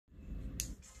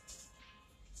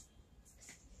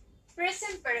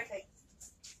Present perfect.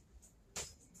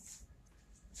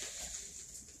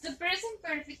 The present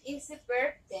perfect is a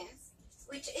verb tense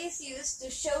which is used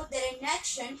to show that an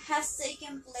action has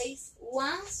taken place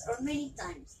once or many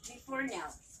times before now.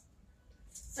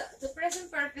 So, the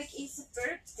present perfect is a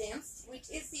verb tense which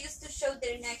is used to show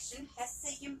that an action has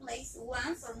taken place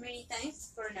once or many times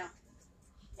before now.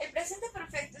 El presente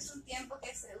perfecto es un tiempo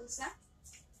que se usa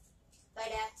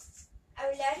para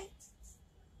hablar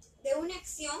de una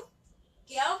acción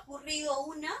que ha ocurrido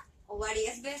una o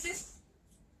varias veces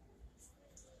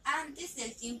antes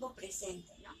del tiempo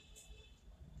presente, ¿no?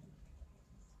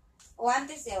 O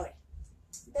antes de ahora.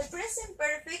 The present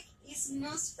perfect is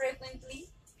most frequently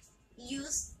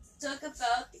used to talk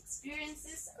about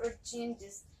experiences or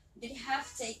changes that have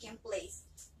taken place,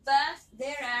 but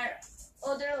there are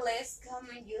other less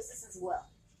common uses as well.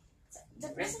 So, the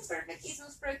present perfect is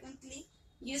most frequently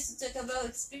used to talk about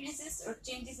experiences or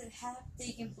changes that have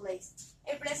taken place.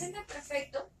 El presente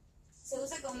perfecto se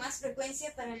usa con más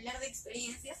frecuencia para hablar de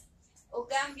experiencias o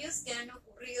cambios que han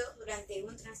ocurrido durante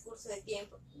un transcurso de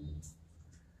tiempo.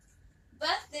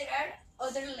 But there are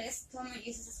other less common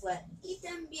uses as well. Y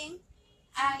también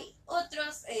hay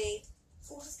otros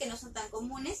usos que no son tan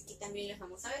comunes y también los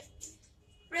vamos a ver.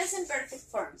 Present perfect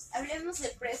forms. Hablemos de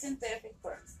present perfect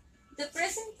forms. The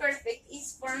present perfect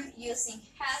is formed using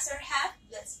has or have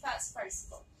plus past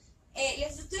participle. La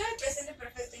estructura del presente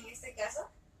perfecto en este caso,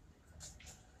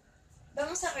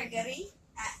 vamos a requerir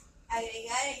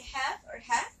agregar el have or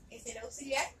have, que es el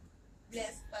auxiliar,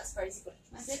 plus past participle.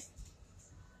 Entonces,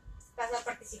 pasado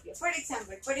participio.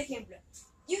 Por ejemplo,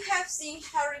 you have seen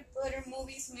Harry Potter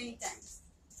movies many times.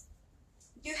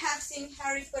 You have seen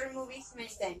Harry Potter movies many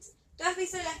times. Tú has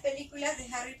visto las películas de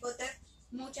Harry Potter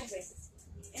muchas veces.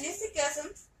 En este caso,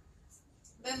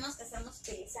 vemos que estamos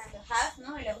utilizando have,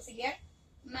 ¿no? El auxiliar,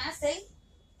 más el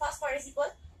past participle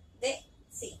de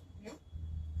see, ¿no?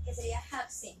 Que sería have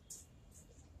seen.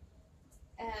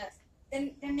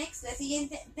 La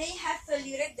siguiente, they have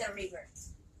polluted the river.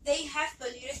 They have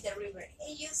polluted the river.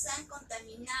 Ellos han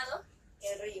contaminado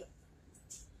el río.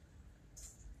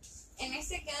 En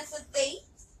este caso, they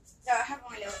trabaja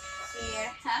con el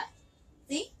auxiliar have,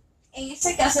 ¿sí? En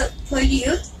este caso,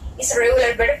 pollute es un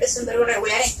regular verb, es un verbo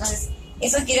regular, entonces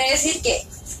eso quiere decir que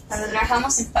cuando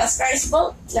trabajamos en past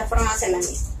participle, la forma va a ser la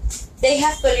misma. They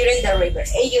have polluted the river.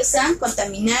 Ellos han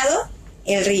contaminado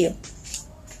el río.